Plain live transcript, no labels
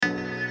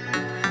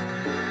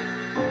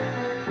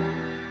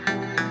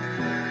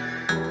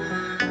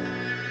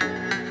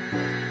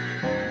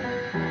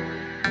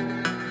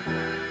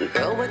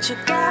what you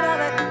got all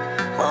that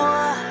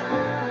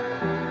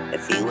for?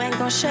 If you ain't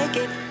gon' shake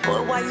it,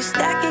 boy, why you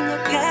stacking your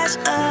cash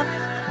up?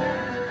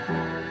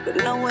 With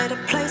nowhere to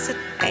place it,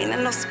 ain't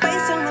enough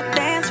space on the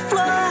dance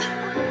floor.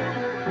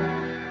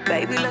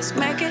 Baby, let's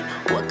make it.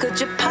 What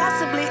could you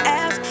possibly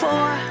ask for?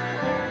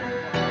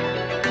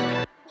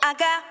 I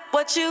got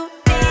what you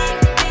need.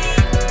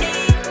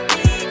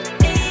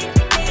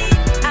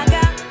 I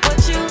got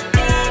what you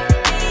need.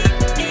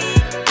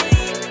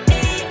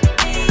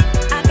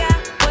 I got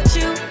what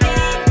you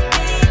need.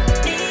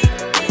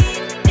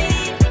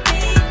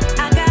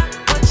 I got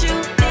what you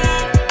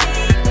need.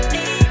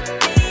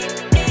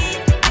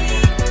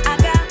 I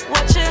got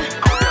what you.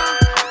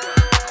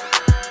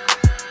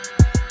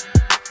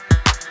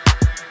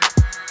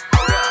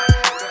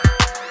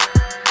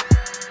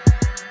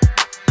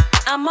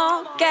 I'm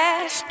all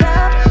gassed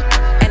up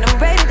and I'm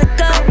ready to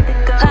go.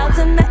 Clouds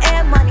in the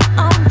air, money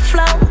on the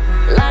floor.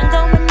 Line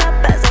going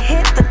up as I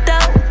hit the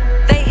dough.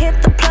 They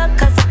hit the plug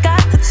cause I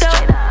got the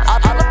dough.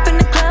 All up in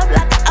the club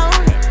like I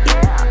own it.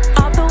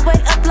 All the way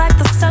up like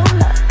the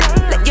solar.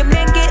 Let your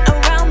man get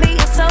around me,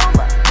 it's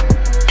over.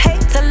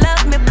 Hate to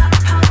love me, but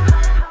I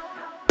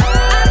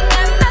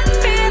got that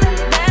feeling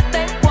that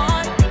they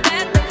want,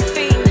 that they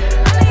feel.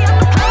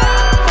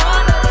 For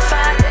the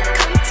fire,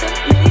 come to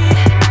me.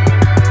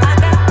 I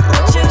got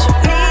what you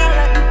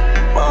need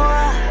for.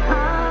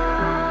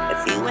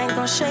 If you ain't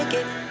gon' shake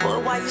it, boy,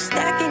 why you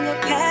stacking your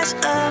cash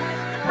up?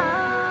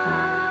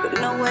 With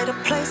nowhere to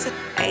place it,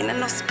 ain't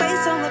enough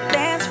space on the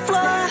dance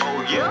floor.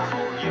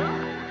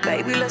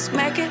 Baby, let's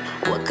make it.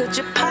 What could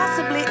you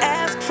possibly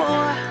ask for?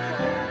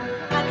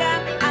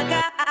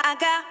 I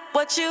got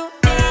what you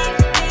need.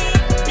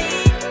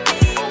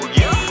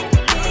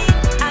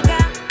 I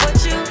got what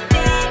you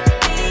need.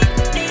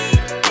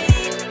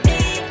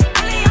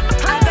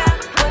 I got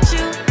what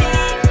you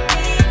need.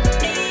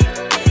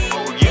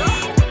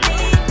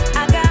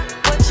 I got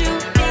what you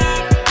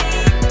need.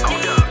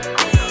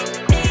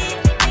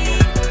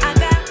 I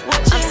got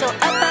what you. I'm so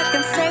up I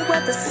can say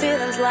what the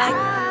ceiling's like.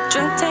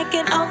 Drink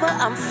taking over,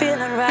 I'm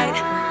feeling right.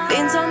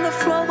 Fiends on the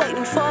floor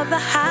waiting for the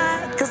high,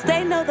 cause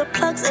they know the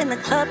plug's in the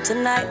club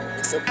tonight.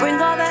 So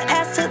bring all that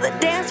ass to the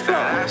dance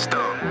floor.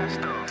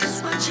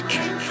 Just what you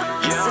came for.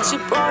 Since you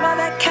brought all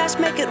that cash,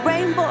 make it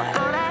rain, boy.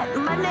 All that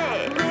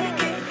money,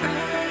 make it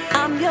rain.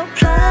 I'm your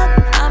plug,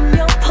 I'm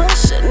your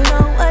pusher, no